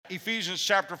Ephesians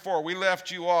chapter 4. We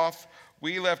left you off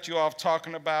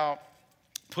talking about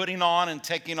putting on and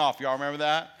taking off. Y'all remember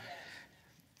that?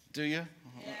 Do you?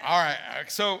 All right.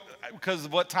 So, because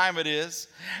of what time it is,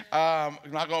 I'm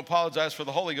not going to apologize for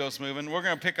the Holy Ghost moving. We're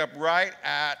going to pick up right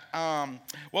at,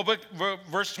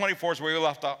 verse 24 is where we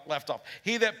left off.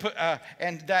 He that put,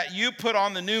 and that you put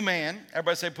on the new man.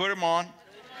 Everybody say, put him on.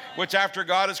 Which after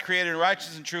God has created in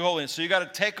righteousness and true holiness. So you got to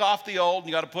take off the old and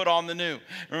you got to put on the new.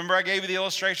 Remember I gave you the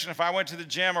illustration, if I went to the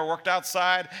gym or worked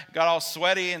outside, got all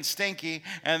sweaty and stinky,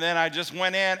 and then I just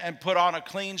went in and put on a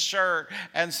clean shirt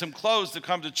and some clothes to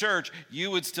come to church, you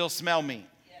would still smell me.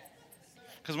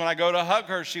 Because when I go to hug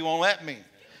her, she won't let me.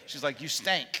 She's like, you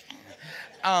stink.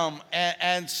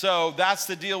 And so that's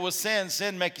the deal with sin.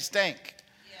 Sin makes you stink.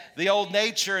 The old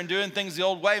nature and doing things the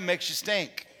old way makes you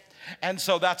stink. And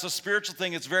so that's a spiritual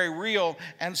thing. It's very real.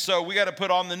 And so we got to put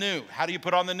on the new. How do you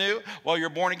put on the new? Well, you're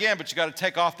born again, but you got to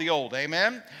take off the old.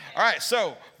 Amen? All right,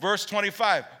 so verse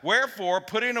 25. Wherefore,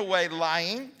 putting away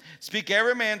lying, speak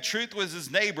every man truth with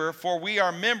his neighbor, for we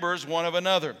are members one of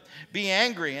another. Be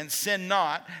angry and sin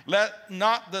not. Let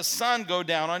not the sun go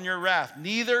down on your wrath,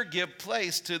 neither give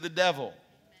place to the devil.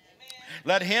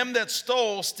 Let him that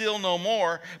stole steal no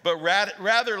more, but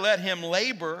rather let him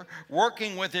labor,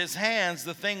 working with his hands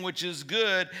the thing which is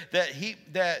good, that he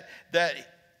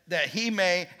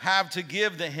may have to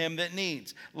give to him that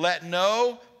needs. Let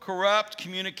no corrupt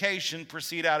communication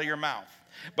proceed out of your mouth,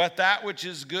 but that which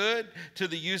is good to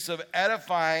the use of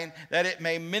edifying, that it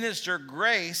may minister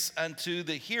grace unto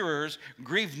the hearers.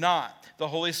 Grieve not the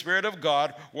Holy Spirit of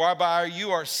God, whereby you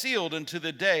are sealed unto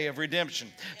the day of redemption.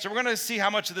 So we're going to see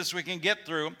how much of this we can get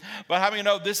through. But how many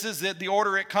know this is the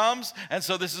order it comes, and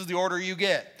so this is the order you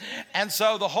get. And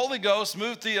so the Holy Ghost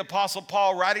moved the Apostle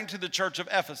Paul writing to the church of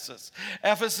Ephesus.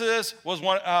 Ephesus was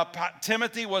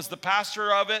Timothy was the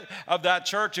pastor of that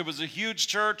church. It was a huge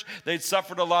church. They'd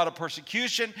suffered a lot of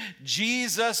persecution.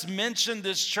 Jesus mentioned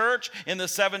this church in the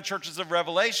 7 churches of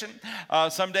Revelation.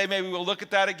 Someday maybe we'll look at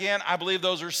that again. I believe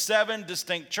those are 7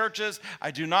 distinct churches.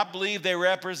 I do not believe they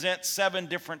represent 7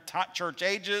 different church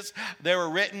ages. They were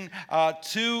written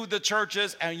to the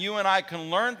churches, and you and I can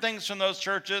learn things from those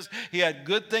churches. He had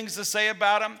good things to say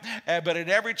about them, but in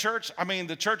every church,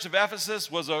 the church of Ephesus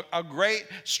was a great,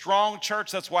 strong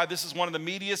church. That's why this is one of the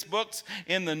meatiest books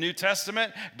in the New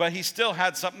Testament, but he still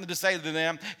had something to say to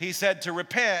them. He said to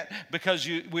repent because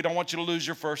we don't want you to lose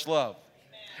your first love.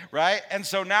 Right? And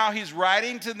so now he's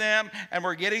writing to them, and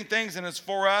we're getting things, and it's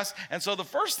for us. And so the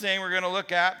first thing we're going to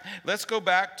look at, let's go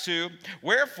back to,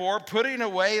 wherefore, putting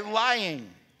away lying.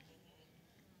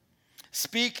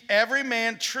 Speak every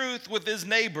man truth with his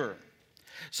neighbor.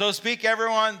 So speak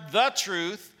everyone the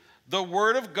truth, the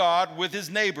word of God with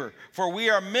his neighbor, for we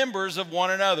are members of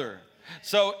one another.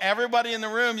 So everybody in the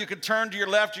room, you can turn to your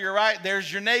left or your right.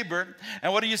 There's your neighbor.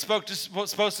 And what are you supposed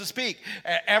to speak?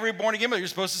 Every born again, you're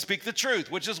supposed to speak the truth,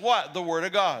 which is what? The word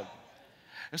of God.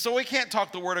 And so we can't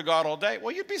talk the word of God all day.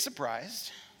 Well, you'd be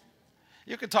surprised.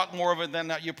 You could talk more of it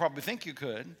than you probably think you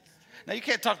could. Now, you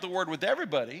can't talk the word with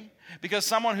everybody, because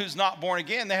someone who's not born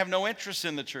again, they have no interest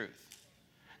in the truth.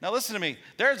 Now, listen to me.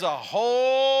 There's a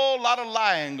whole lot of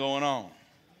lying going on.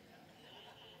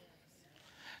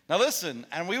 Now listen,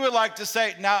 and we would like to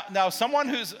say, now someone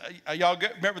who's,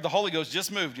 remember the Holy Ghost just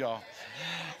moved, y'all.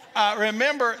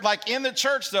 Remember, like in the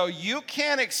church though, you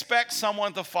can't expect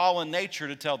someone to fallen nature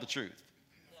to tell the truth.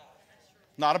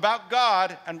 Not about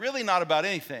God, and really not about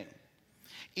anything.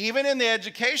 Even in the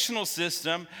educational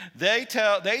system, they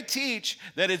teach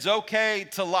that it's okay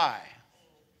to lie.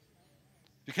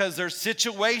 Because there's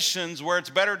situations where it's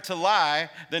better to lie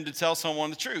than to tell someone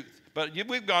the truth. But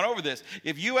we've gone over this.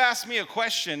 If you ask me a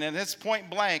question and it's point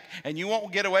blank and you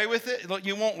won't get away with it,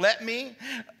 you won't let me,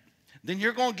 then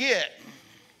you're going to get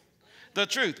the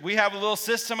truth. We have a little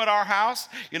system at our house.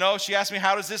 She asked me,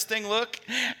 how does this thing look?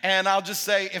 And I'll just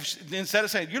say, instead of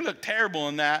saying, you look terrible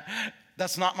in that,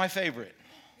 that's not my favorite.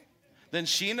 Then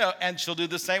she knows, and she'll do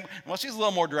the same. Well, she's a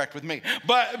little more direct with me,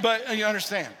 but you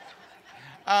understand.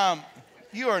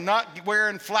 You are not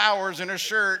wearing flowers in a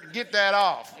shirt. Get that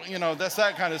off. That's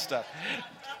that kind of stuff.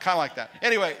 Kind of like that.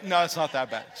 Anyway, no, it's not that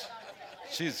bad.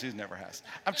 She's never has.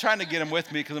 I'm trying to get him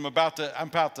with me because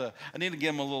I need to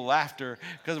give him a little laughter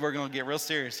because we're going to get real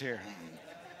serious here.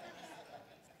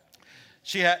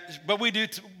 We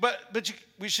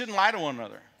shouldn't lie to one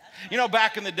another.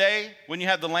 Back in the day when you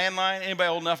had the landline, anybody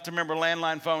old enough to remember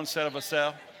landline phone instead of a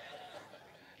cell?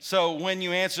 So when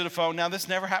you answer the phone, now this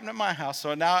never happened at my house.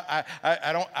 So now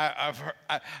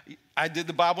I did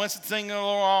the Bible Institute thing a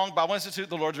little wrong. Bible Institute,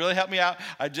 the Lord's really helped me out.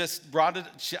 I just brought it.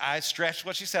 I stretched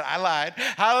what she said. I lied.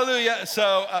 Hallelujah.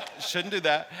 So shouldn't do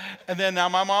that. And then now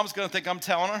my mom's going to think I'm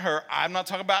telling on her. I'm not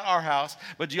talking about our house.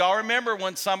 But do y'all remember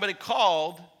when somebody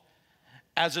called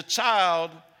as a child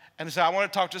and said, I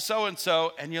want to talk to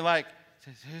so-and-so, and you're like,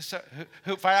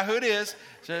 who find out who it is,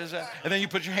 and then you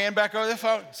put your hand back over the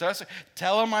phone. So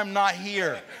tell them I'm not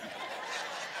here.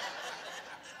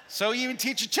 So you even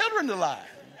teach your children to lie.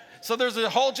 So there's a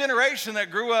whole generation that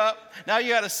grew up. Now you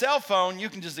got a cell phone, you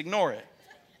can just ignore it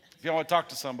if you don't want to talk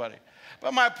to somebody.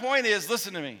 But my point is,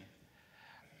 listen to me.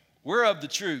 We're of the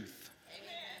truth.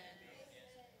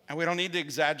 And we don't need to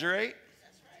exaggerate,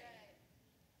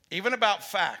 even about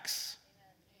facts.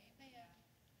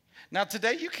 Now,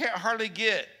 today, you can't hardly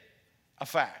get a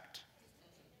fact.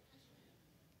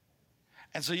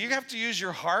 And so you have to use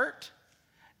your heart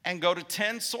and go to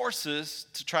 10 sources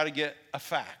to try to get a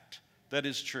fact that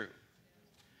is true.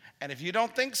 And if you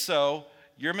don't think so,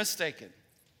 you're mistaken.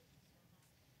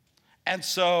 And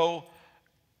so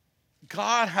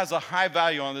God has a high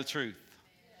value on the truth.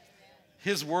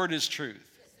 His word is truth.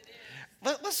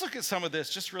 Let's look at some of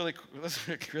this just really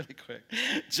quick.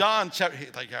 John chapter,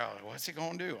 what's he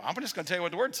going to do? I'm just going to tell you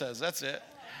what the word says. That's it.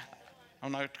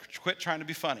 I'm not quit trying to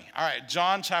be funny. All right,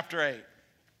 John chapter 8.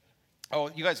 Oh,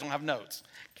 you guys don't have notes.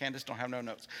 Candace don't have no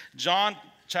notes. John,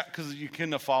 because you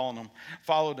couldn't have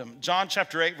followed them. John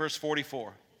chapter 8, verse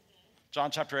 44. John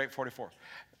chapter 8, 44.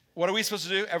 What are we supposed to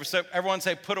do? Everyone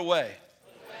say, put away.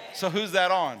 Put away. So who's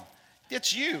that on?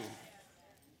 It's you.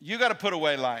 You got to put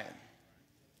away lying.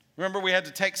 Remember, we had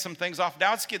to take some things off.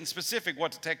 Now it's getting specific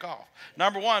what to take off.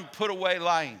 Number one, put away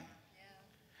lying. Yeah.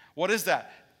 What is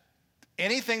that?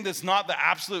 Anything that's not the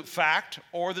absolute fact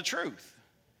or the truth.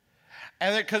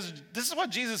 And because this is what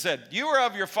Jesus said. You are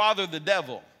of your father, the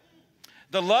devil.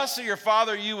 The lusts of your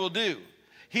father you will do.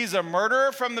 He's a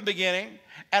murderer from the beginning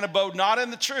and abode not in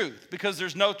the truth because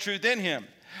there's no truth in him.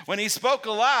 When he spoke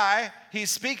a lie, he's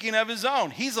speaking of his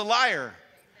own. He's a liar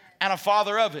and a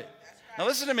father of it. Now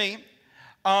listen to me.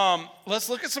 Let's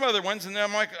look at some other ones, and then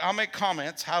I'll make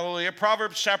comments. Hallelujah.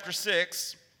 Proverbs chapter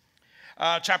 6,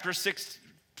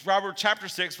 Proverbs chapter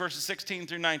 6, verses 16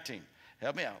 through 19.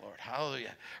 Help me out, Lord.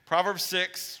 Hallelujah. Proverbs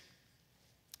 6,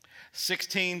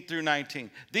 16 through 19.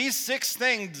 These 6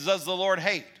 things does the Lord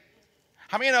hate.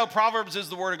 How many know Proverbs is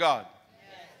the word of God?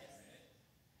 Yes.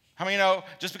 How many know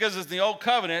just because it's the old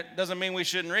covenant doesn't mean we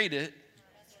shouldn't read it?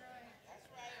 That's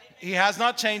right. He has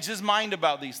not changed his mind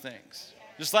about these things.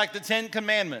 Just like the 10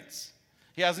 commandments.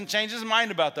 He hasn't changed his mind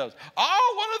about those.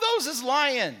 Oh, one of those is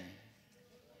lying.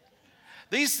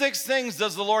 These 6 things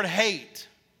does the Lord hate.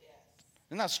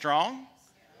 Isn't that strong?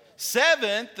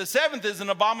 The seventh is an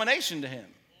abomination to him.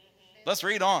 Let's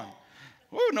read on.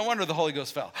 Woo, no wonder the Holy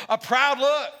Ghost fell. A proud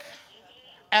look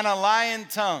and a lying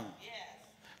tongue.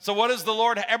 So what does the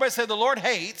Lord, everybody say the Lord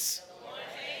hates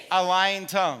a lying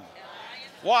tongue.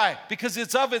 Why? Because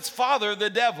it's of its father,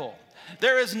 the devil.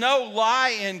 There is no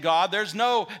lie in God.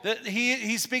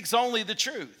 He speaks only the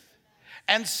truth.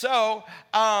 And so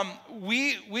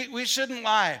we shouldn't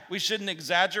lie. We shouldn't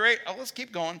exaggerate. Oh, let's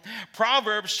keep going.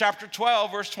 Proverbs chapter 12,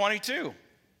 verse 22.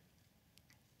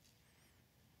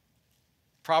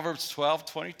 Proverbs 12,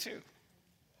 22.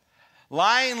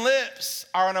 Lying lips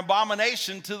are an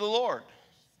abomination to the Lord,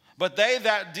 but they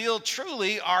that deal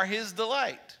truly are his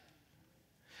delight.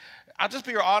 I'll just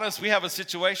be honest, we have a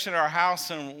situation in our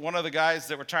house, and one of the guys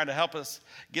that were trying to help us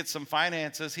get some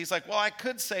finances, he's like, well, I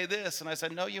could say this. And I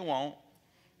said, no, you won't.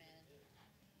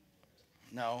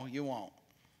 Amen. No, you won't.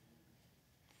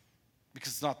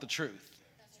 Because it's not the truth.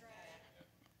 That's right.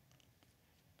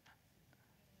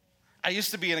 I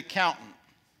used to be an accountant.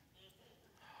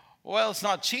 Well, it's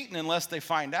not cheating unless they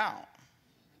find out.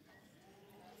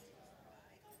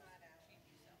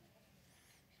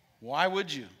 Why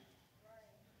would you?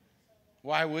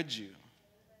 Why would you?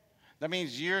 That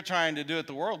means you're trying to do it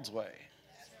the world's way.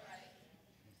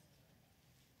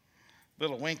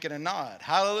 Little wink and a nod.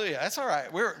 Hallelujah. That's all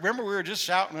right. Remember, we were just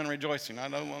shouting and rejoicing. I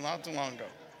know not too long ago.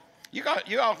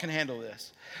 You all can handle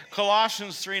this.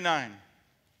 Colossians 3:9.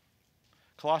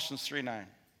 Colossians 3:9.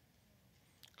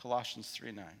 Colossians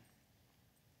 3:9.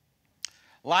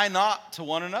 Lie not to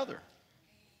one another,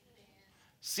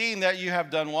 seeing that you have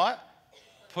done what?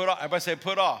 Put off. Everybody say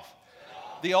put off.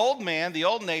 The old man, the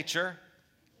old nature,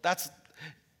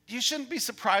 you shouldn't be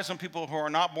surprised when people who are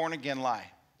not born again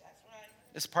lie. That's right.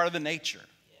 It's part of the nature.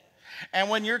 Yeah. And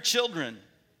when your children,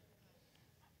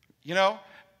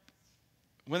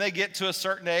 when they get to a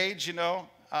certain age,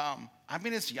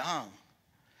 it's young.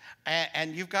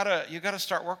 And you've got to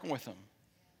start working with them.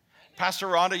 Pastor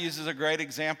Rhonda uses a great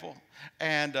example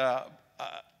and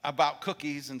about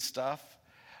cookies and stuff,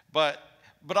 but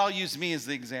I'll use me as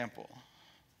the example.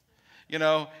 You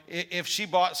know, if she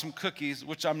bought some cookies,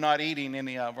 which I'm not eating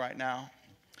any of right now,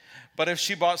 but if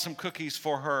she bought some cookies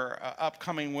for her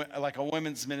upcoming, like a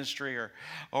women's ministry,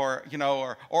 or it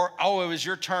was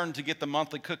your turn to get the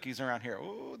monthly cookies around here.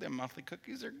 Oh, them monthly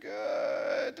cookies are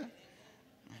good.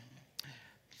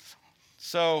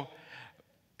 So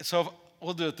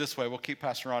we'll do it this way. We'll keep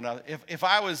Pastor Ron out. If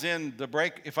I was in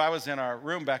our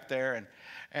room back there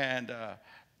and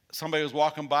somebody was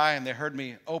walking by and they heard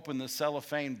me open the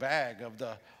cellophane bag of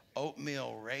the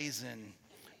oatmeal raisin,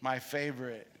 my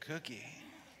favorite cookie,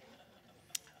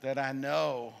 that I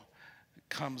know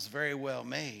comes very well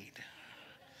made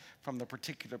from the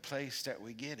particular place that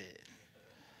we get it.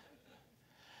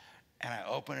 And I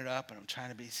open it up and I'm trying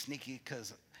to be sneaky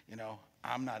because,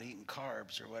 I'm not eating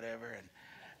carbs or whatever.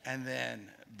 And then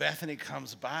Bethany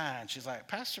comes by and she's like,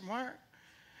 Pastor Mark,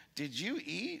 did you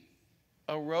eat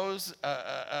a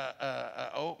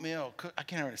oatmeal cookie? I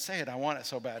can't even say it. I want it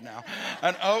so bad now.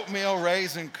 An oatmeal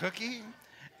raisin cookie.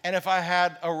 And if I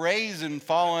had a raisin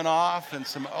falling off and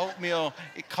some oatmeal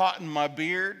it caught in my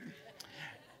beard,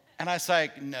 and I was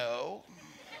like, no.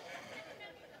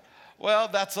 Well,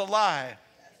 that's a lie.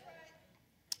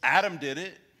 Adam did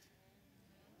it.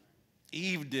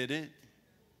 Eve did it.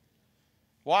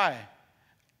 Why?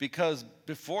 Because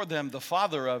before them, the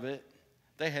father of it,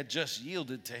 they had just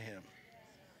yielded to him.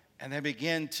 And they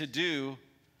began to do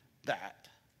that.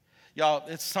 Y'all,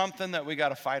 it's something that we got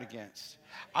to fight against.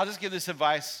 I'll just give this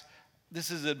advice.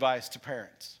 This is advice to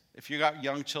parents. If you got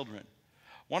young children,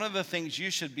 one of the things you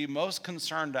should be most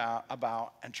concerned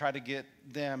about and try to get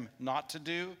them not to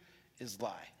do is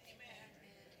lie.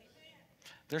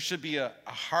 There should be a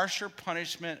harsher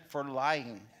punishment for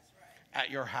lying at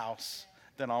your house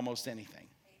than almost anything.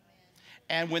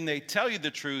 And when they tell you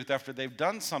the truth after they've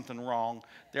done something wrong,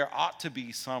 there ought to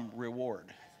be some reward,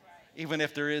 even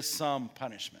if there is some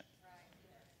punishment.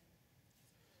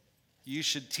 You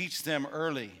should teach them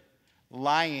early.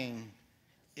 Lying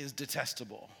is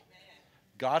detestable.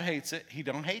 God hates it. He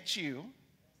don't hate you.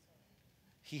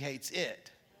 He hates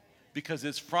it because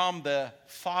it's from the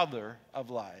father of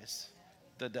lies,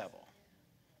 the devil.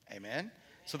 Amen?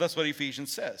 So that's what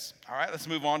Ephesians says. All right, let's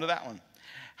move on to that one.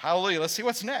 Hallelujah. Let's see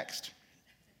what's next.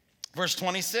 Verse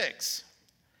 26.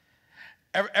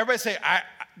 Everybody say,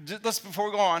 before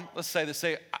we go on, let's say this.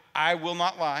 Say, I will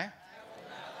not lie.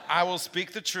 I will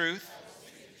speak the truth.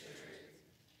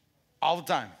 All the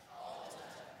time.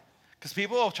 Because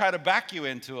people will try to back you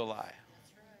into a lie.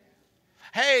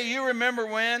 Hey, you remember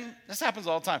when? This happens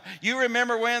all the time. You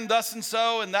remember when thus and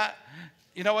so and that?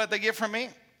 You know what they get from me?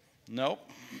 Nope.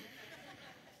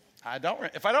 I don't.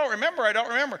 If I don't remember, I don't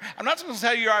remember. I'm not supposed to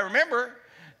tell you I remember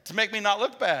to make me not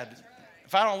look bad.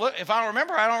 If I don't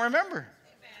remember, I don't remember.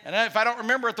 And if I don't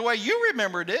remember it the way you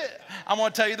remembered it, I'm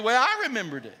going to tell you the way I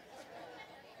remembered it.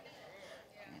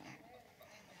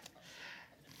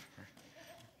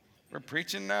 We're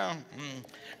preaching now.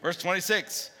 Verse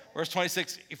 26,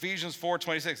 Ephesians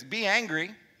 4:26. Be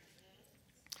angry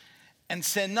and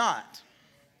sin not.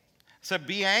 So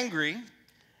be angry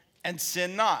and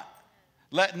sin not.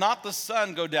 Let not the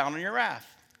sun go down on your wrath.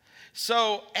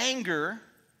 So anger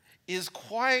is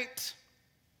quite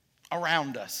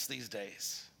around us these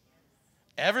days.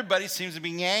 Everybody seems to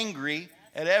be angry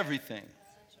at everything.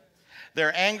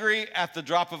 They're angry at the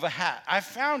drop of a hat. I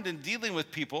found in dealing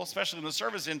with people, especially in the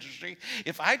service industry,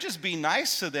 if I just be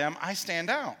nice to them, I stand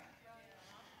out.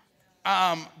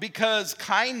 Because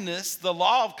kindness, the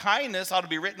law of kindness ought to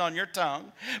be written on your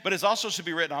tongue, but it also should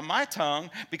be written on my tongue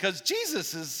because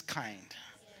Jesus is kind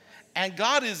and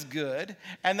God is good,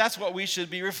 and that's what we should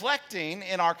be reflecting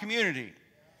in our community.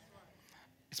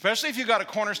 Especially if you got a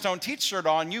Cornerstone t-shirt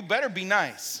on, you better be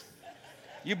nice.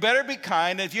 You better be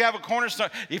kind. If you have a Cornerstone,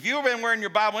 if you've been wearing your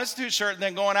Bible Institute shirt and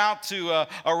then going out to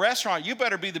a restaurant, you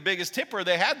better be the biggest tipper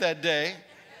they had that day.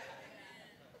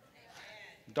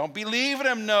 Don't be leaving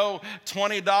them no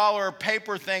 $20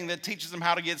 paper thing that teaches them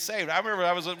how to get saved. I remember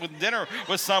I was with dinner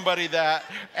with somebody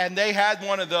and they had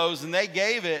one of those and they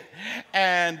gave it.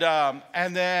 And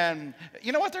then,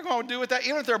 you know what they're going to do with that?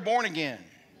 Even if they're born again.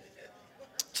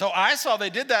 So I saw they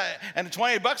did that, and the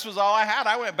 $20 was all I had.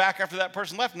 I went back after that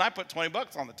person left, and I put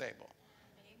 $20 on the table.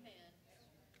 Amen.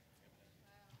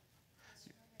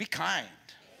 Be kind.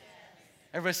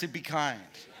 Everybody say, be kind.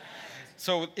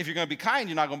 So if you're going to be kind,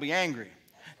 you're not going to be angry.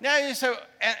 Now, so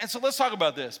let's talk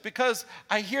about this, because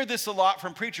I hear this a lot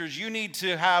from preachers. You need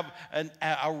to have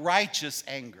a righteous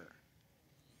anger.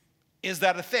 Is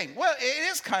that a thing? Well,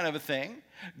 it is kind of a thing.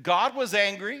 God was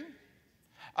angry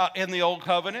in the old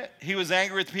covenant. He was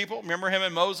angry with people. Remember him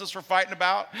and Moses were fighting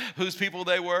about whose people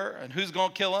they were and who's going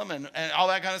to kill them and all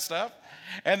that kind of stuff.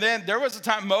 And then there was a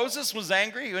time Moses was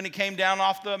angry when he came down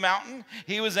off the mountain.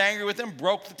 He was angry with them,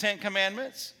 broke the 10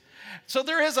 Commandments. So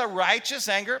there is a righteous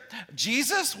anger.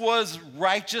 Jesus was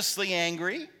righteously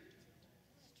angry.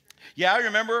 Yeah, I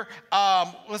remember.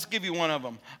 Let's give you one of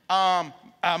them.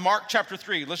 Mark chapter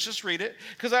 3. Let's just read it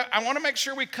because I want to make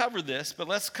sure we cover this, but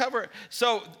let's cover it.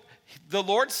 So the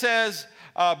Lord says,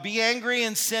 be angry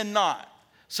and sin not.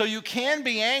 So you can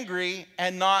be angry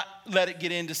and not let it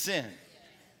get into sin.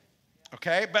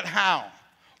 Okay, but how?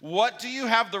 What do you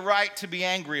have the right to be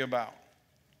angry about?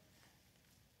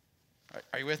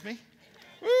 Are you with me?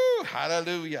 Woo,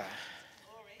 hallelujah.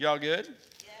 Y'all good?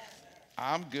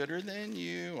 I'm gooder than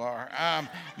you are.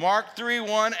 Mark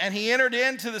 3:1, and he entered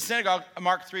into the synagogue.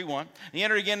 Mark 3:1. He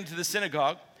entered again into the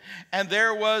synagogue, and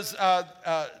there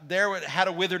had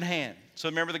a withered hand. So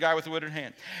remember the guy with the withered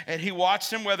hand. And he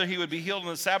watched him whether he would be healed on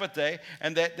the Sabbath day,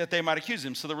 and that they might accuse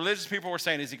him. So the religious people were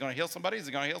saying, is he going to heal somebody? Is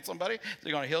he going to heal somebody? Is he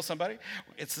going to heal somebody?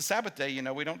 It's the Sabbath day. You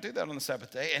know, we don't do that on the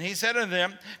Sabbath day. And he said unto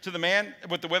them, to the man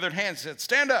with the withered hand, he said,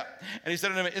 stand up. And he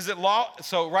said unto him, is it law?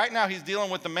 So right now he's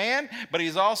dealing with the man, but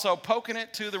he's also poking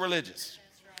it to the religious.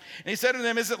 And he said to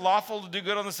them, is it lawful to do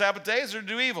good on the Sabbath days or to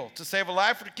do evil, to save a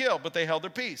life or to kill? But they held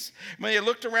their peace. When they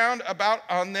looked around about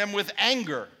on them with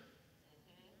anger,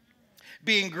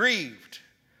 being grieved.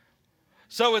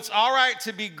 So it's all right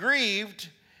to be grieved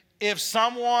if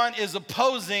someone is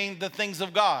opposing the things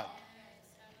of God.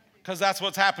 Because that's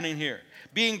what's happening here.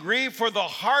 Being grieved for the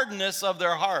hardness of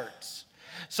their hearts.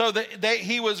 So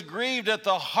he was grieved at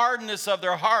the hardness of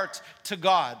their hearts to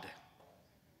God.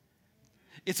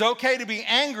 It's okay to be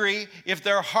angry if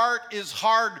their heart is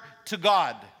hard to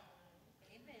God.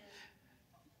 Amen.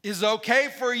 It's okay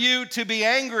for you to be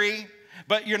angry,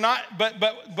 but you're not, but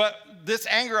this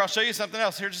anger, I'll show you something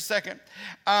else here in just a second.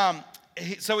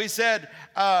 So he said,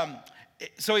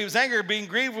 so he was angry, being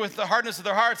grieved with the hardness of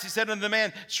their hearts. He said unto the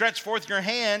man, stretch forth your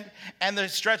hand, and they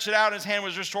stretched it out, and his hand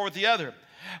was restored with the other.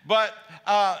 But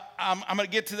I'm going to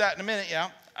get to that in a minute, yeah.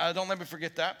 Don't let me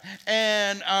forget that.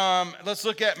 And let's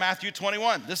look at Matthew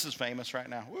 21. This is famous right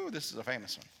now. Woo, this is a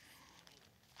famous one.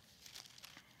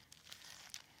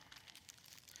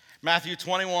 Matthew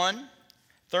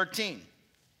 21:13.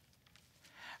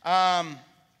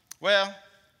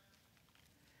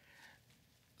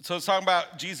 So it's talking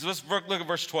about Jesus. Let's look at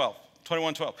verse 12,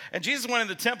 21:12. And Jesus went in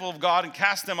the temple of God and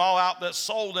cast them all out that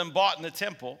sold and bought in the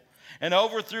temple, and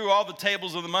overthrew all the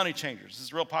tables of the money changers. This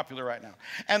is real popular right now.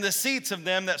 And the seats of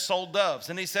them that sold doves.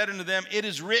 And he said unto them, it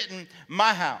is written,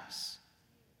 my house.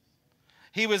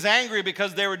 He was angry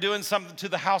because they were doing something to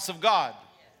the house of God.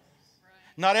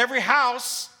 Not every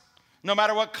house, no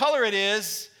matter what color it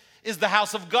is the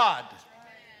house of God.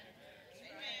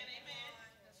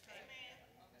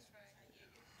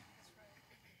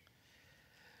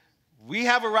 We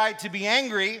have a right to be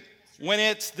angry when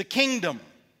it's the kingdom.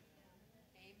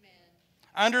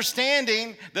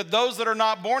 Understanding that those that are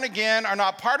not born again are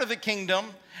not part of the kingdom,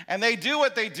 and they do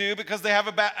what they do because they have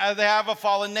a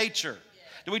fallen nature.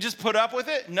 Do we just put up with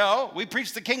it? No, we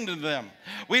preach the kingdom to them.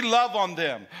 We love on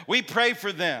them. We pray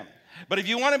for them. But if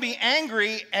you want to be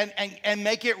angry and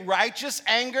make it righteous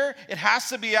anger, it has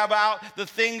to be about the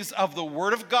things of the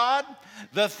Word of God,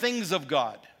 the things of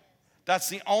God. That's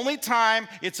the only time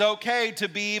it's okay to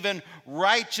be even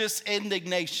righteous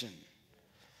indignation.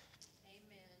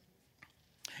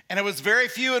 And it was very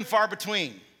few and far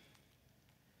between.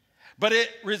 But it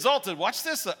resulted, watch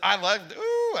this. I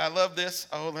love this.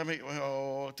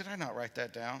 Did I not write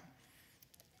that down?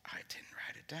 I didn't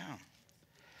write it down.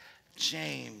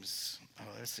 James.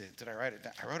 Let's see. Did I write it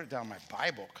down? I wrote it down in my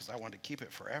Bible because I wanted to keep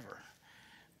it forever.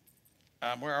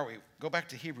 Where are we? Go back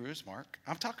to Hebrews, Mark.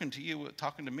 I'm talking to you,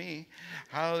 talking to me.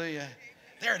 Hallelujah.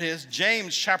 There it is.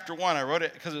 James chapter 1. I wrote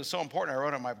it because it was so important. I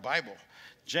wrote it in my Bible.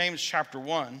 James chapter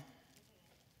 1.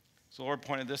 So the Lord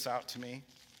pointed this out to me.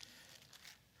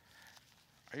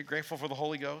 Are you grateful for the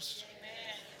Holy Ghost? Amen.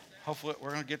 Hopefully we're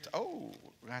going to get to, we're going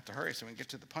to have to hurry so we can get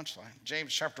to the punchline.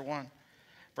 James chapter 1,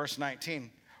 verse 19.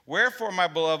 Wherefore, my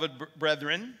beloved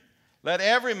brethren, let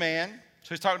every man, so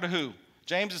he's talking to who?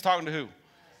 James is talking to who?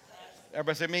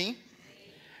 Everybody say me.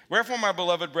 Wherefore, my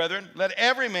beloved brethren, let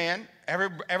every man,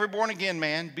 every born again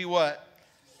man, be what?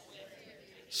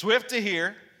 Swift to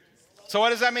hear. So what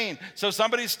does that mean? So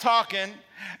somebody's talking,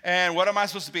 and what am I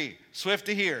supposed to be? Swift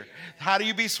to hear. How do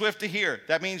you be swift to hear?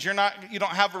 That means you don't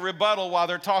have a rebuttal while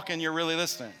they're talking, you're really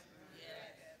listening.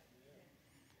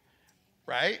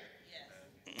 Right?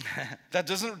 That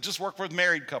doesn't just work with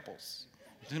married couples.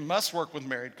 It must work with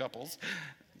married couples.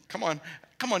 Come on.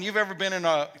 Come on, you've ever been in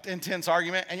an intense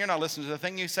argument and you're not listening to the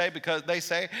thing you say because they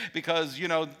say, because, you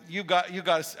know, you got,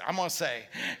 I'm going to say,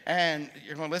 and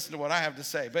you're going to listen to what I have to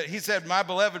say. But he said, my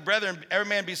beloved brethren, every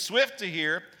man be swift to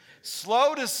hear,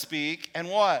 slow to speak, and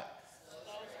what?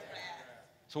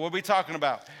 So what are we talking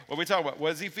about? What are we talking about?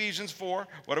 What is Ephesians 4?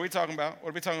 What are we talking about?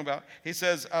 What are we talking about? He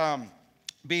says,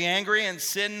 be angry and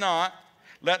sin not.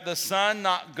 Let the sun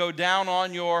not go down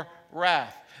on your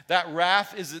wrath. That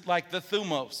wrath is like the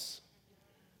thumos.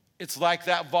 It's like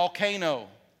that volcano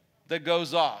that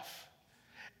goes off.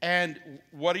 And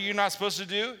what are you not supposed to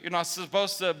do? You're not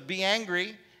supposed to be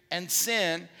angry and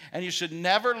sin, and you should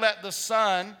never let the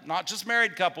sun, not just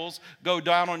married couples, go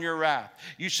down on your wrath.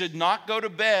 You should not go to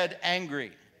bed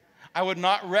angry. I would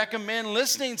not recommend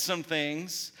listening to some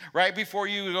things right before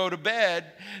you go to bed,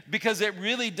 because it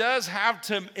really does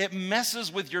it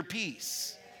messes with your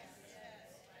peace.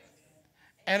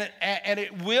 And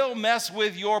it will mess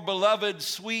with your beloved,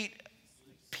 sweet,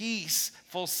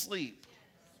 peaceful sleep.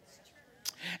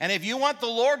 And if you want the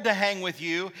Lord to hang with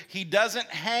you, he doesn't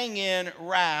hang in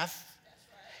wrath.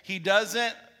 He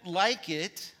doesn't like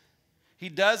it. He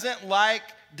doesn't like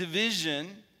division.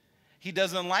 He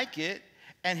doesn't like it.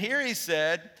 And here he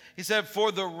said,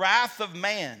 for the wrath of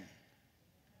man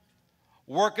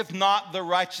worketh not the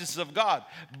righteousness of God,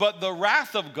 but the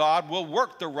wrath of God will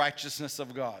work the righteousness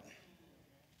of God.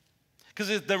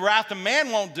 Because the wrath of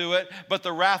man won't do it, but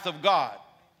the wrath of God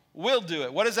will do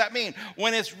it. What does that mean?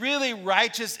 When it's really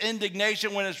righteous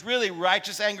indignation, when it's really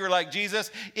righteous anger like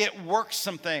Jesus, it works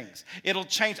some things. It'll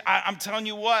change. I'm telling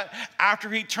you what, after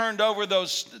he turned over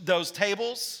those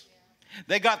tables,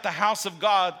 they got the house of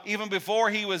God, even before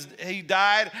he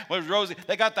died, was rose,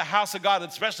 they got the house of God,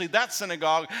 especially that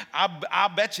synagogue.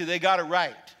 I bet you they got it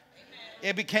right.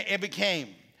 It became.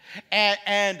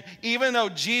 And even though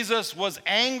Jesus was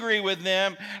angry with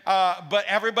them, but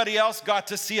everybody else got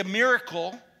to see a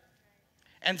miracle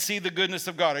and see the goodness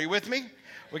of God. Are you with me?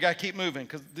 We got to keep moving,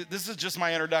 because this is just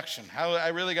my introduction. I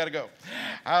really got to go.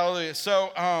 Hallelujah.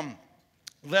 So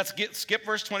let's skip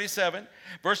verse 27.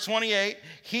 Verse 28,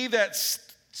 he that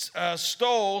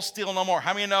stole, steal no more.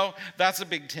 How many know that's a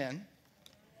big 10,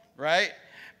 right?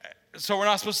 So we're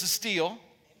not supposed to steal.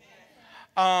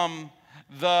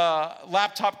 The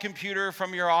laptop computer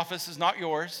from your office is not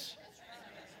yours.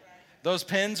 Those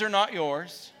pens are not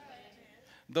yours.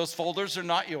 Those folders are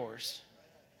not yours.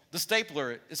 The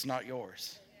stapler is not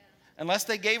yours. Unless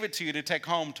they gave it to you to take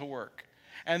home to work.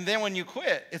 And then when you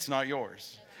quit, it's not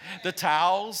yours. The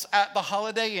towels at the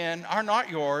Holiday Inn are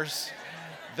not yours.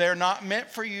 They're not meant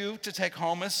for you to take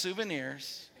home as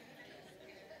souvenirs.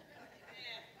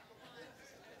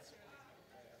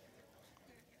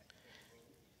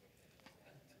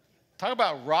 Talk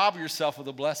about rob yourself of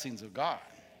the blessings of God.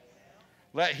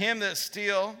 Let him that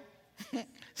steal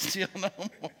no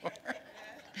more,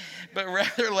 but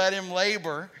rather let him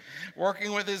labor,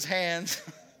 working with his hands,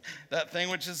 that thing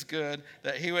which is good,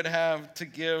 that he would have to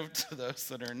give to those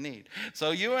that are in need.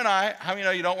 So you and I, how many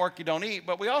know you don't work, you don't eat,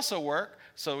 but we also work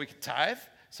so we can tithe,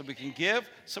 so we can give,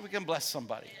 so we can bless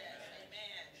somebody.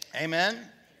 Amen.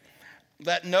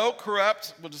 Let no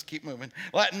corrupt, we'll just keep moving.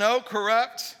 Let no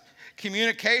corrupt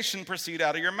communication proceed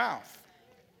out of your mouth.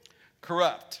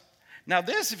 Corrupt. Now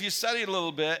this, if you study it a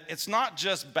little bit, it's not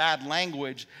just bad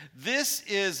language. This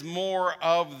is more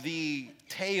of the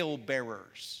tale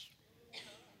bearers.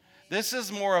 This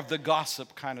is more of the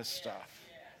gossip kind of stuff.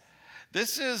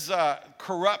 This is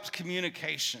corrupt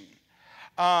communication.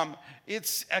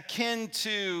 It's akin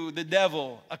to the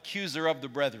devil, accuser of the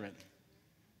brethren.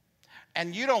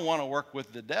 And you don't want to work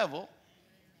with the devil.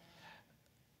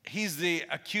 He's the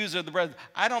accuser of the brethren.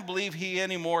 I don't believe he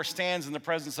anymore stands in the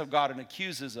presence of God and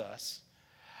accuses us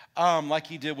like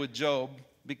he did with Job,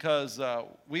 because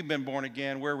we've been born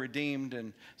again, we're redeemed,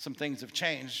 and some things have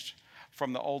changed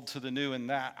from the old to the new in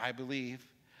that, I believe.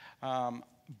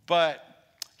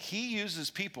 But he uses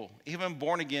people, even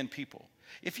born again people.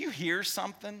 If you hear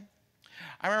something,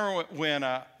 I remember when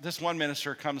this one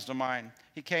minister comes to mind.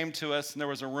 He came to us, and there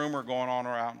was a rumor going on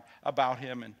around about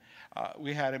him, and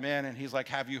we had him in, and he's like,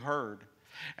 have you heard?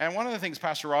 And one of the things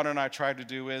Pastor Rod and I tried to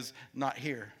do is not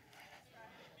hear.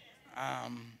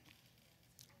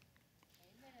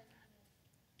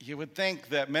 You would think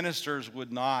that ministers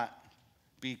would not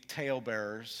be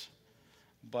talebearers,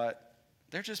 but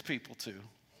they're just people too.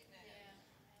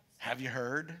 Have you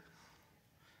heard?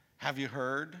 Have you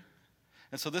heard?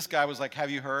 And so this guy was like,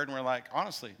 have you heard? And we're like,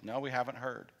 honestly, no, we haven't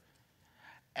heard.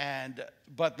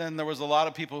 But then there was a lot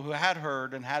of people who had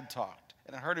heard and had talked,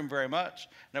 and it hurt him very much,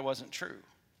 and it wasn't true.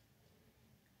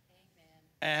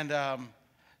 Amen. And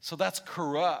so that's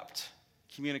corrupt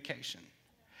communication.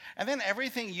 And then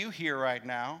everything you hear right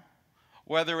now,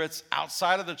 whether it's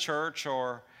outside of the church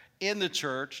or in the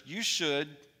church, you should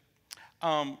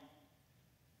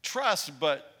trust,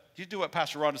 but you do what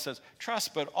Pastor Rhonda says,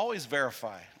 trust, but always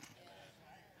verify.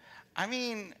 I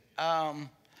mean,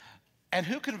 and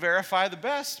who can verify the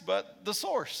best but the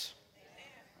source?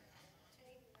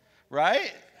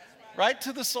 Right? Right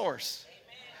to the source.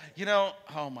 You know,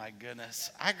 oh my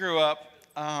goodness. I grew up,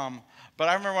 but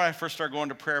I remember when I first started going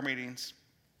to prayer meetings,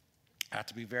 I have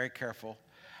to be very careful.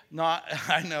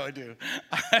 I know I do.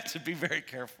 I have to be very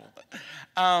careful.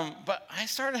 But I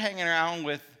started hanging around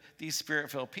with these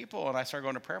spirit-filled people, and I started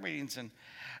going to prayer meetings, and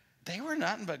they were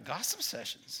nothing but gossip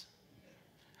sessions.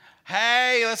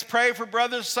 Hey, let's pray for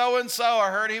brother so-and-so. I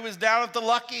heard he was down at the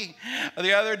Lucky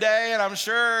the other day, and I'm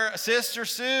sure Sister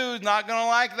Sue's not going to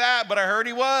like that, but I heard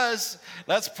he was.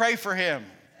 Let's pray for him.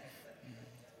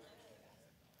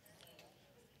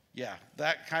 Yeah,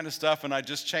 that kind of stuff, and I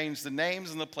just changed the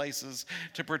names and the places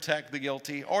to protect the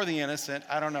guilty or the innocent.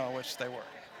 I don't know which they were.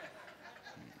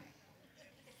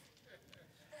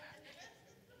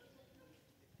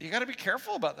 You got to be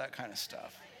careful about that kind of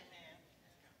stuff.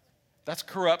 That's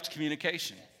corrupt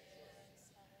communication.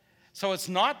 So it's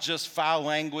not just foul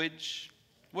language,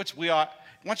 which we ought,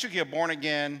 once you get born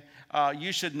again,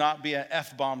 you should not be an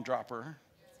F-bomb dropper,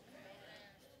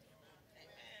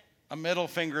 a middle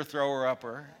finger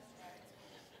thrower-upper.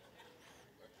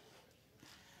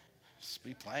 Just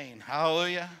be plain.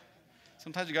 Hallelujah.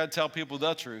 Sometimes you got to tell people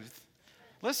the truth.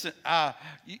 Listen,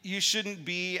 you shouldn't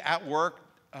be at work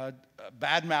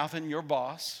bad-mouthing your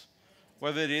boss,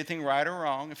 whether they did anything right or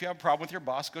wrong. If you have a problem with your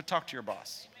boss, go talk to your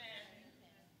boss.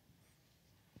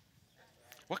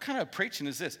 What kind of preaching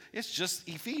is this? It's just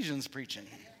Ephesians preaching.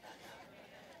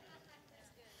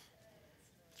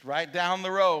 It's right down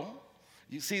the row.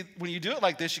 You see, when you do it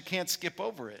like this, you can't skip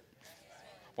over it.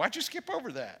 Why'd you skip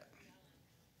over that?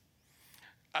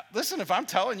 Listen, if I'm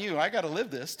telling you, I got to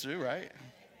live this too, right?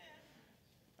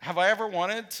 Have I ever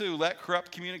wanted to let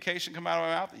corrupt communication come out of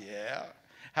my mouth? Yeah.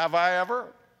 Have I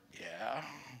ever? Yeah.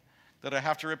 Did I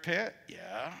have to repent?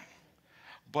 Yeah.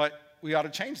 But we ought to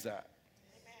change that.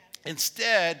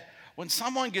 Instead, when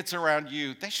someone gets around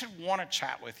you, they should want to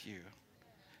chat with you.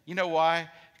 You know why?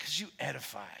 Because you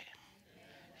edify.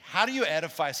 How do you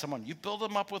edify someone? You build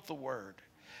them up with the word.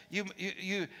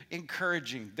 You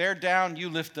encouraging. They're down, you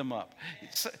lift them up.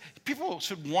 People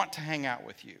should want to hang out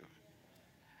with you.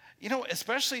 You know,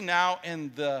 especially now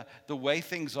in the way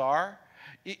things are,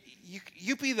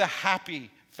 you be the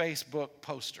happy Facebook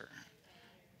poster.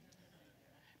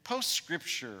 Post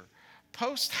scripture.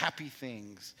 Post happy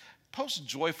things. Post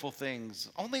joyful things.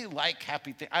 Only like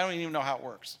happy things. I don't even know how it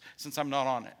works since I'm not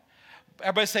on it.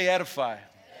 Everybody say edify.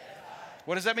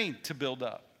 What does that mean? To build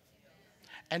up.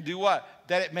 And do what?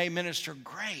 That it may minister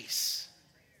grace.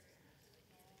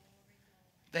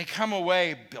 They come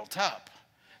away built up.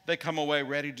 They come away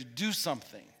ready to do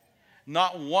something,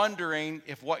 not wondering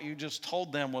if what you just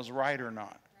told them was right or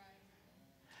not.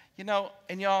 You know,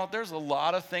 and y'all, there's a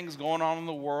lot of things going on in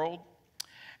the world,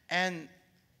 and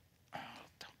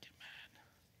don't get mad,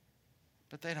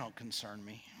 but they don't concern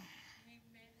me.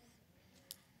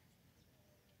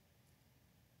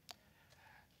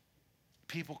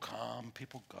 People come,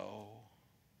 people go.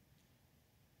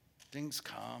 Things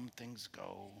come, things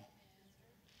go.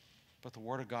 But the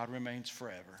Word of God remains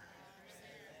forever.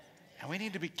 And we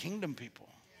need to be kingdom people.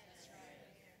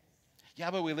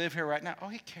 Yeah, but we live here right now. Oh,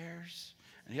 He cares.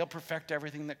 And He'll perfect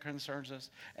everything that concerns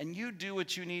us. And you do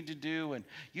what you need to do, and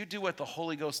you do what the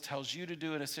Holy Ghost tells you to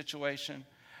do in a situation.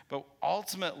 But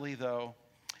ultimately, though,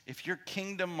 if you're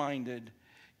kingdom-minded,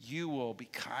 you will be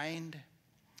kind.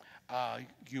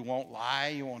 You won't lie.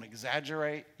 You won't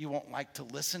exaggerate. You won't like to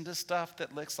listen to stuff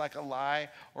that looks like a lie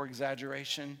or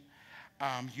exaggeration.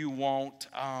 You won't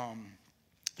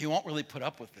really put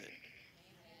up with it.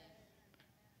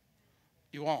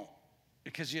 You won't,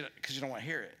 because you don't want to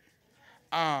hear it.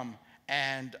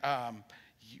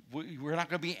 We're not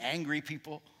going to be angry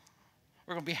people.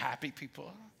 We're going to be happy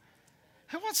people.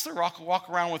 Who wants to walk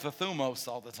around with a thumos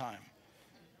all the time?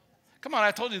 Come on,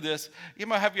 I told you this.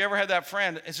 Have you ever had that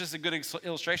friend? It's just a good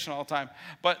illustration all the time.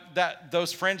 But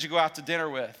those friends you go out to dinner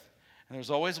with, and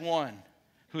there's always one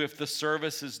who, if the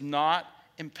service is not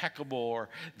impeccable, or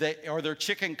their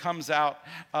chicken comes out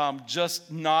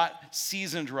just not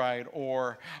seasoned right,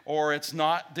 or it's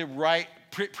not the right.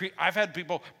 I've had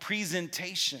people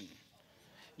presentation,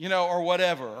 or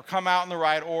whatever, or come out in the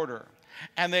right order,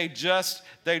 and they just,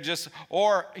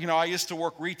 or I used to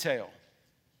work retail.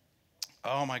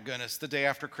 Oh my goodness, the day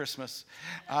after Christmas,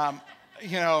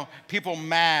 people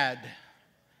mad.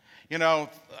 You know,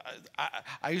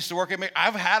 I used to work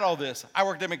I've had all this. I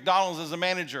worked at McDonald's as a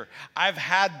manager. I've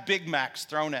had Big Macs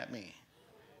thrown at me.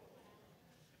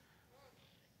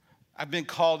 I've been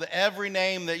called every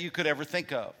name that you could ever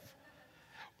think of.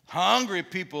 Hungry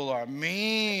people are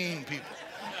mean people.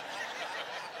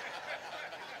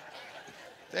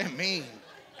 They're mean.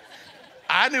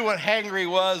 I knew what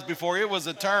hangry was before it was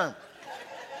a term.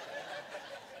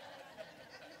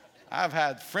 I've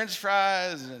had French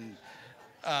fries and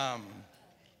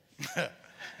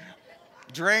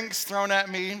drinks thrown at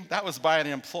me. That was by an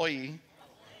employee.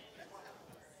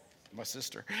 My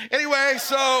sister. Anyway,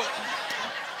 so,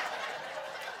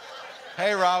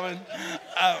 hey, Robin.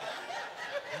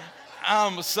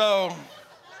 So,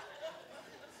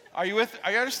 are you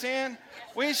understand?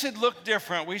 We should look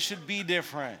different. We should be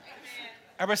different.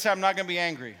 Everybody say, I'm not going to be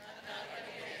angry.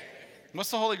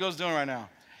 What's the Holy Ghost doing right now?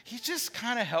 He's just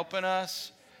kind of helping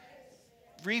us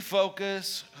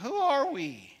refocus. Who are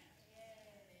we?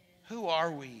 Who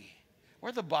are we?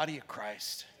 We're the body of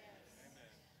Christ.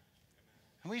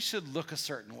 And we should look a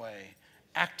certain way,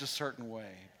 act a certain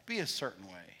way, be a certain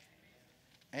way.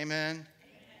 Amen?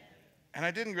 And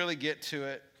I didn't really get to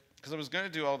it because I was going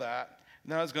to do all that.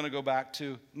 And then I was going to go back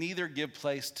to neither give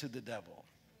place to the devil.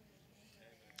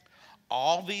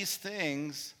 All these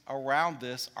things around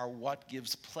this are what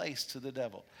gives place to the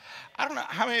devil. I don't know,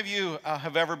 how many of you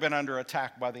have ever been under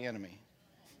attack by the enemy?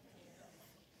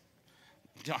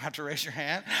 You don't have to raise your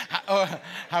hand. How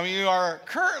many of you are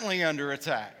currently under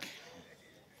attack?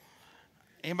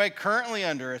 Anybody currently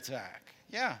under attack?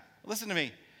 Yeah, listen to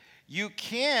me. You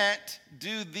can't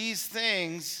do these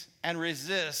things and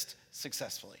resist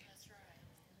successfully. That's right.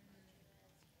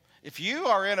 If you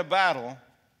are in a battle,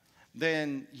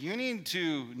 then you need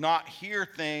to not hear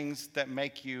things that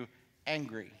make you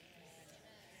angry.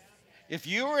 If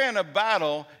you are in a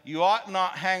battle, you ought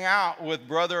not hang out with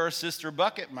brother or sister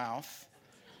bucket mouth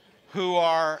who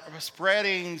are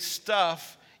spreading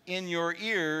stuff in your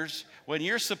ears when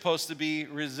you're supposed to be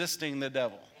resisting the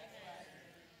devil.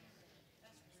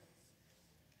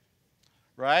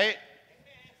 Right?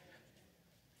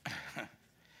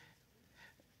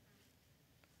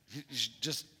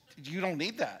 You don't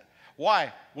need that.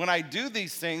 Why? When I do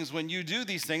these things, when you do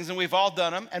these things, and we've all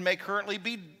done them and may currently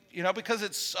be, because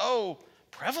it's so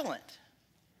prevalent.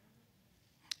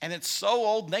 And it's so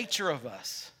old nature of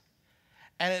us.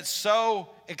 And it's so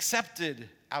accepted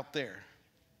out there.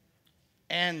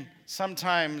 And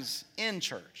sometimes in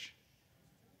church.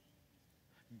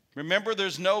 Remember,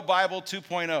 there's no Bible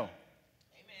 2.0. Amen.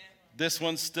 This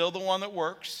one's still the one that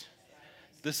works.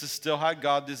 This is still how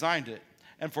God designed it.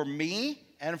 And for me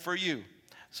and for you.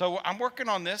 So I'm working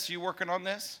on this. You working on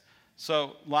this?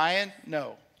 So lying?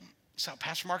 No. So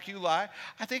Pastor Mark, you lie?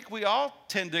 I think we all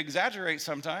tend to exaggerate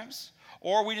sometimes.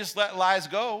 Or we just let lies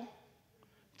go.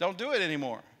 Don't do it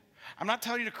anymore. I'm not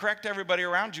telling you to correct everybody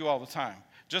around you all the time.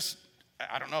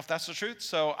 I don't know if that's the truth,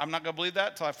 so I'm not going to believe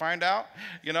that until I find out.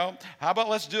 How about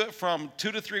let's do it from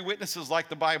 2 to 3 witnesses like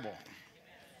the Bible.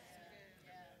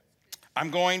 I'm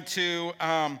going to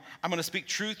speak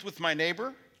truth with my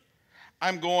neighbor.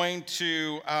 I'm not going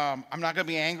to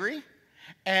be angry.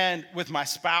 And with my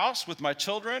spouse, with my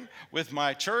children, with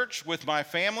my church, with my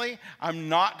family, I'm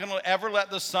not going to ever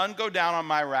let the sun go down on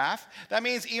my wrath. That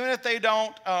means even if they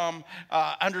don't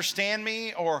understand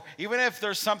me, or even if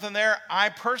there's something there, I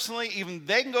personally, even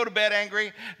they can go to bed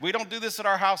angry. We don't do this at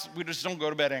our house. We just don't go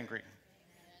to bed angry.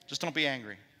 Just don't be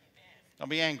angry. Don't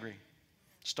be angry.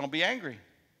 Just don't be angry.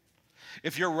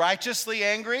 If you're righteously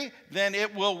angry, then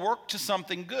it will work to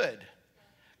something good.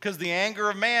 Because the anger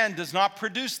of man does not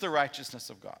produce the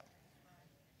righteousness of God.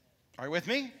 Are you with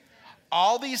me?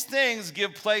 All these things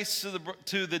give place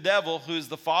to the devil, who's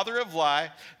the father of lie,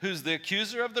 who's the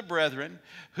accuser of the brethren,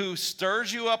 who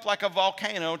stirs you up like a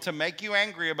volcano to make you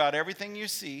angry about everything you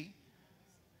see.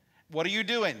 What are you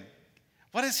doing?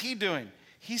 What is he doing?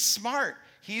 He's smart.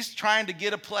 He's trying to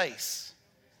get a place.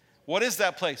 What is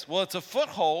that place? Well, it's a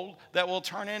foothold that will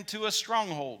turn into a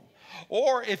stronghold.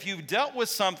 Or if you've dealt with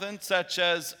something such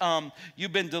as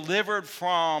you've been delivered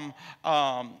from,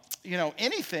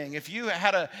 anything. If you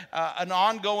had an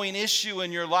ongoing issue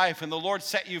in your life and the Lord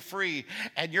set you free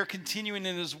and you're continuing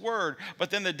in his word,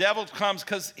 but then the devil comes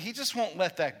because he just won't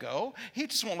let that go. He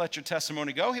just won't let your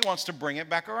testimony go. He wants to bring it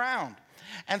back around.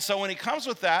 And so when he comes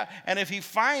with that, and if he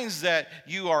finds that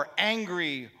you are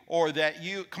angry or that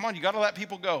you got to let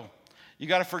people go. You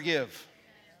got to forgive.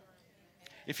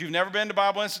 If you've never been to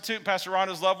Bible Institute, Pastor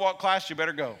Rhonda's Love Walk class, you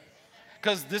better go.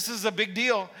 Because this is a big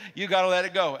deal. You got to let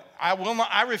it go.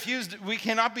 I refuse. We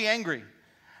cannot be angry.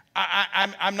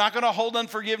 I'm not going to hold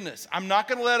unforgiveness. I'm not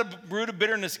going to let a root of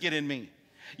bitterness get in me.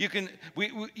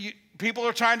 People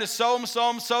are trying to sow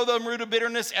the root of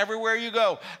bitterness everywhere you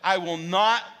go. I will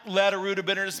not let a root of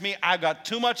bitterness me. I got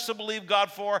too much to believe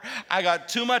God for. I got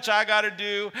too much I got to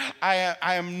do. I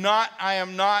am not.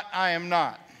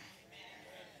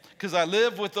 Because I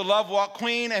live with the Love Walk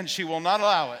Queen, and she will not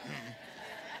allow it.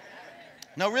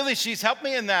 No, really, she's helped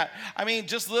me in that. I mean,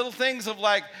 just little things of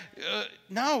like,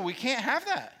 no, we can't have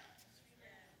that.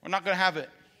 We're not going to have it.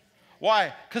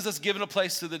 Why? Because it's given a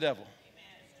place to the devil.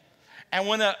 And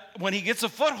when he gets a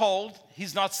foothold,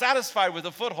 he's not satisfied with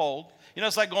a foothold. You know,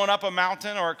 it's like going up a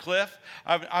mountain or a cliff.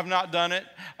 I've not done it.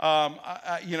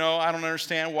 I don't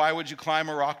understand. Why would you climb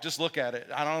a rock? Just look at it.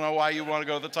 I don't know why you want to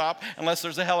go to the top unless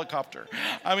there's a helicopter.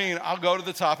 I mean, I'll go to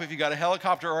the top if you got a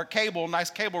helicopter or a cable, nice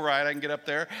cable ride, I can get up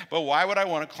there. But why would I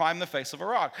want to climb the face of a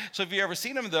rock? So if you ever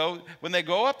seen them, though, when they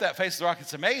go up that face of the rock,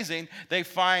 it's amazing. They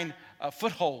find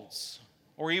footholds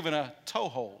or even a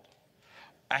toehold,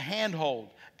 a handhold.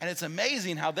 And it's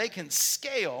amazing how they can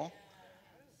scale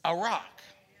a rock.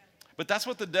 But that's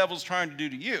what the devil's trying to do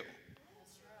to you.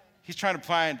 He's trying to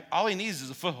find, all he needs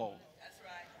is a foothold.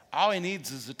 All he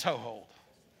needs is a toehold.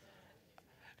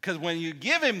 Because when you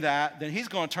give him that, then he's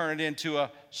going to turn it into a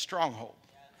stronghold.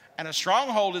 And a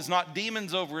stronghold is not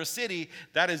demons over a city.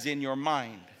 That is in your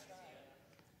mind.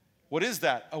 What is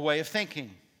that? A way of thinking.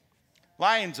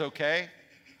 Lying's okay.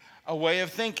 A way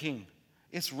of thinking.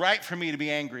 It's right for me to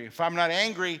be angry. If I'm not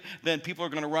angry, then people are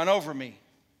going to run over me.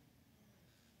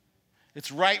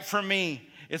 It's right for me.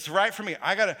 It's right for me.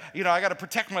 I gotta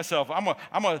protect myself. I'm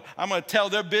gonna tell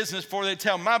their business before they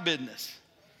tell my business.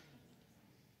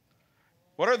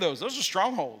 What are those? Those are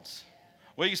strongholds.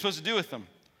 What are you supposed to do with them?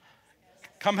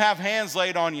 Come have hands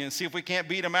laid on you and see if we can't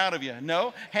beat them out of you.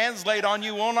 No, hands laid on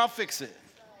you will not fix it.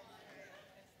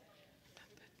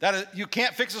 You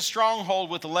can't fix a stronghold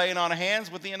with the laying on of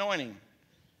hands with the anointing.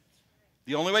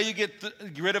 The only way you get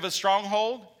rid of a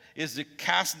stronghold is to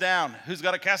cast down. Who's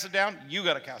got to cast it down? You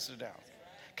got to cast it down.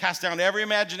 Cast down every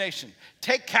imagination.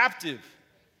 Take captive.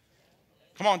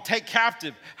 Come on, take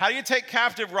captive. How do you take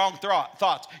captive wrong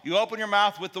thoughts? You open your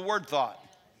mouth with the word thought,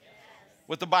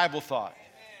 with the Bible thought.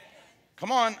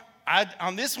 Come on,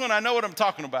 on this one, I know what I'm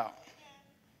talking about.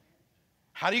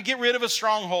 How do you get rid of a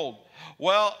stronghold?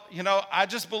 Well, I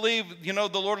just believe, the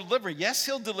Lord will deliver. Yes,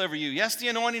 he'll deliver you. Yes, the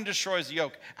anointing destroys the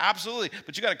yoke. Absolutely.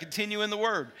 But you got to continue in the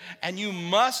word. And you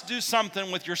must do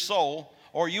something with your soul,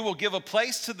 or you will give a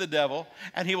place to the devil,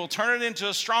 and he will turn it into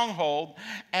a stronghold.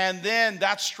 And then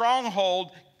that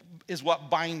stronghold is what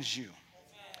binds you.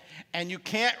 And you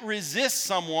can't resist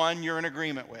someone you're in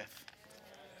agreement with.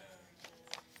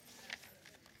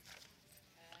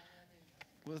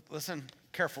 Listen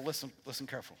careful. Listen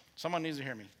careful. Someone needs to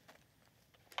hear me.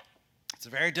 It's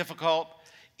very difficult,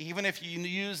 even if you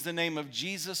use the name of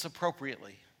Jesus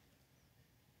appropriately.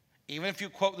 Even if you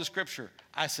quote the scripture,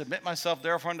 I submit myself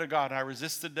therefore unto God, I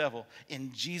resist the devil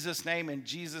in Jesus' name, in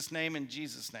Jesus' name, in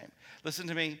Jesus' name. Listen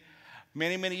to me.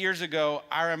 Many, many years ago,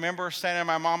 I remember standing in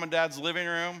my mom and dad's living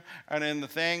room and in the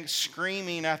thing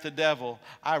screaming at the devil,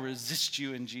 I resist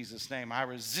you in Jesus' name. I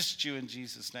resist you in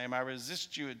Jesus' name. I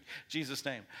resist you in Jesus'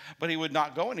 name. But he would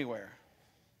not go anywhere.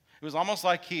 It was almost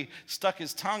like he stuck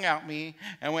his tongue out me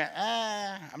and went,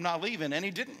 I'm not leaving. And he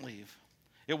didn't leave.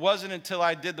 It wasn't until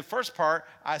I did the first part,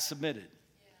 I submitted.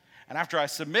 And after I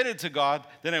submitted to God,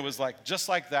 then it was like, just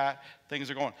like that, things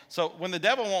are going. So when the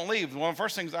devil won't leave, one of the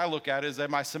first things I look at is,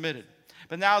 am I submitted?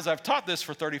 But now as I've taught this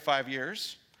for 35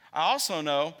 years, I also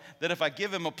know that if I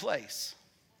give him a place,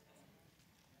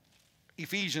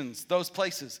 Ephesians, those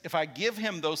places, if I give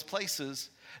him those places,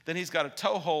 then he's got a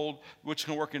toehold, which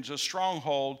can work into a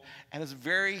stronghold, and it's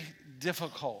very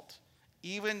difficult,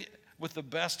 even with the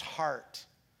best heart,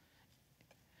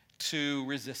 to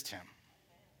resist him.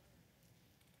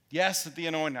 Yes, the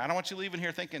anointing. I don't want you leaving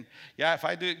here thinking, yeah, if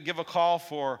I do give a call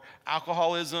for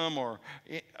alcoholism or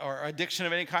addiction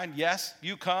of any kind, yes,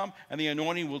 you come, and the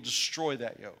anointing will destroy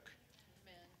that yoke.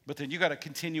 Amen. But then you got to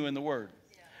continue in the word.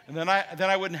 Yeah. And then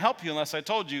I wouldn't help you unless I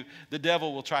told you the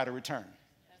devil will try to return.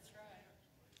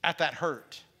 At that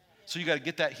hurt. So you got to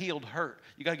get that healed hurt.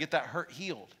 You got to get that hurt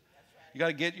healed. You got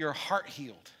to get your heart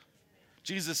healed.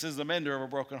 Jesus is the mender of a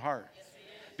broken heart.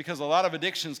 Because a lot of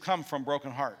addictions come from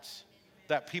broken hearts.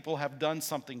 That people have done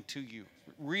something to you.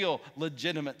 Real,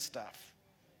 legitimate stuff.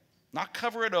 Not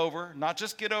cover it over. Not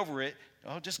just get over it.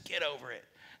 Oh, just get over it.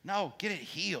 No, get it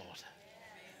healed.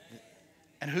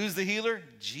 And who's the healer?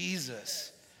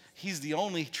 Jesus. He's the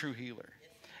only true healer.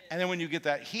 And then when you get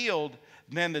that healed,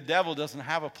 then the devil doesn't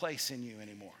have a place in you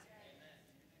anymore.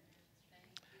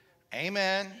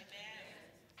 Amen. Amen.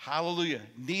 Hallelujah.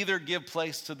 Neither give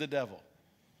place to the devil.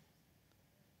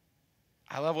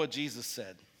 I love what Jesus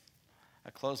said. I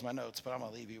closed my notes, but I'm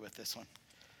going to leave you with this one.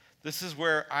 This is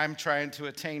where I'm trying to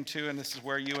attain to, and this is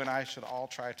where you and I should all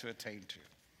try to attain to.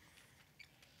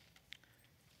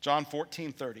 John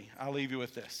 14:30. I'll leave you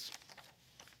with this.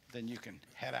 Then you can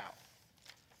head out.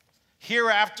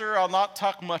 Hereafter, I'll not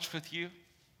talk much with you,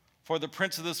 for the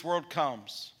prince of this world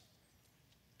comes,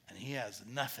 and he has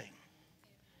nothing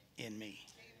in me.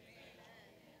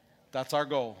 That's our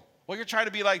goal. Well, you're trying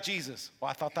to be like Jesus. Well,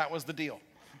 I thought that was the deal.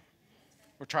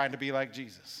 We're trying to be like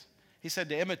Jesus. He said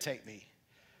to imitate me.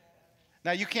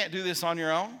 Now, you can't do this on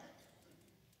your own,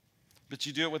 but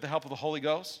you do it with the help of the Holy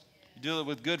Ghost. You do it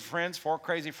with good friends, 4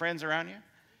 crazy friends around you.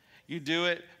 You do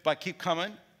it by keep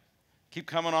coming. Keep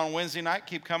coming on Wednesday night.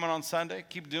 Keep coming on Sunday.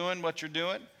 Keep doing what you're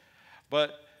doing.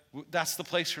 But that's the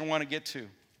place you want to get to.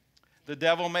 The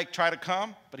devil may try to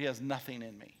come, but he has nothing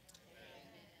in me.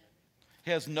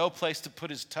 He has no place to put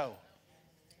his toe.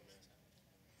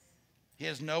 He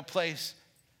has no place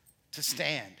to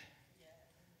stand.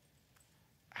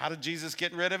 How did Jesus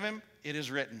get rid of him? It is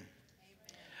written.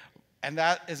 And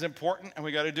that is important, and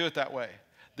we got to do it that way.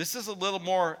 This is a little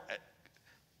more,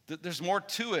 there's more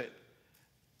to it.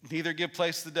 Neither give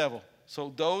place to the devil.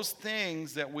 So those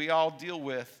things that we all deal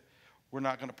with, we're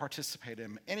not going to participate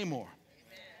in anymore.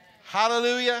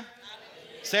 Hallelujah. Hallelujah.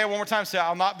 Say it one more time. Say,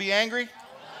 I'll not be angry.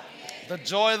 The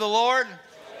joy of the Lord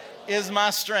is my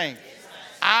strength.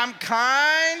 I'm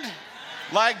kind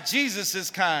like Jesus is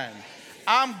kind.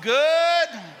 I'm good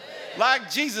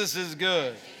like Jesus is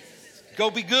good.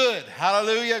 Go be good.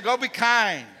 Hallelujah. Go be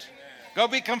kind. Go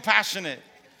be compassionate.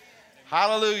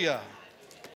 Hallelujah.